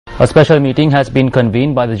A special meeting has been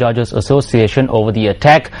convened by the Judges Association over the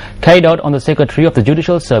attack carried out on the Secretary of the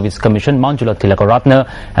Judicial Service Commission, Manjula Tilakaratne,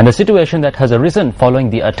 and the situation that has arisen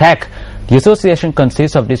following the attack. The association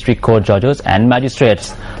consists of district court judges and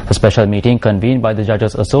magistrates. The special meeting convened by the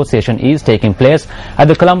Judges Association is taking place at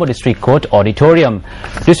the Colombo District Court auditorium.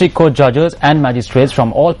 District court judges and magistrates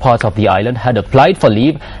from all parts of the island had applied for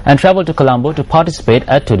leave and travelled to Colombo to participate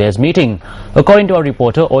at today's meeting. According to our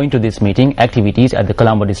reporter, owing to this meeting, activities at the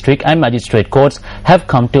Colombo District and Magistrate Courts have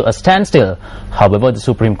come to a standstill. However, the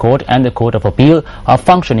Supreme Court and the Court of Appeal are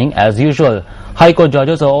functioning as usual. High Court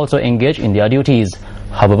judges are also engaged in their duties.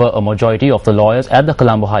 However, a majority of the lawyers at the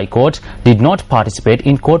Colombo High Court did not participate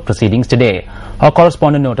in court proceedings today. Our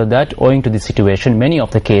correspondent noted that owing to the situation, many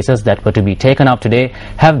of the cases that were to be taken up today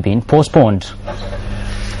have been postponed.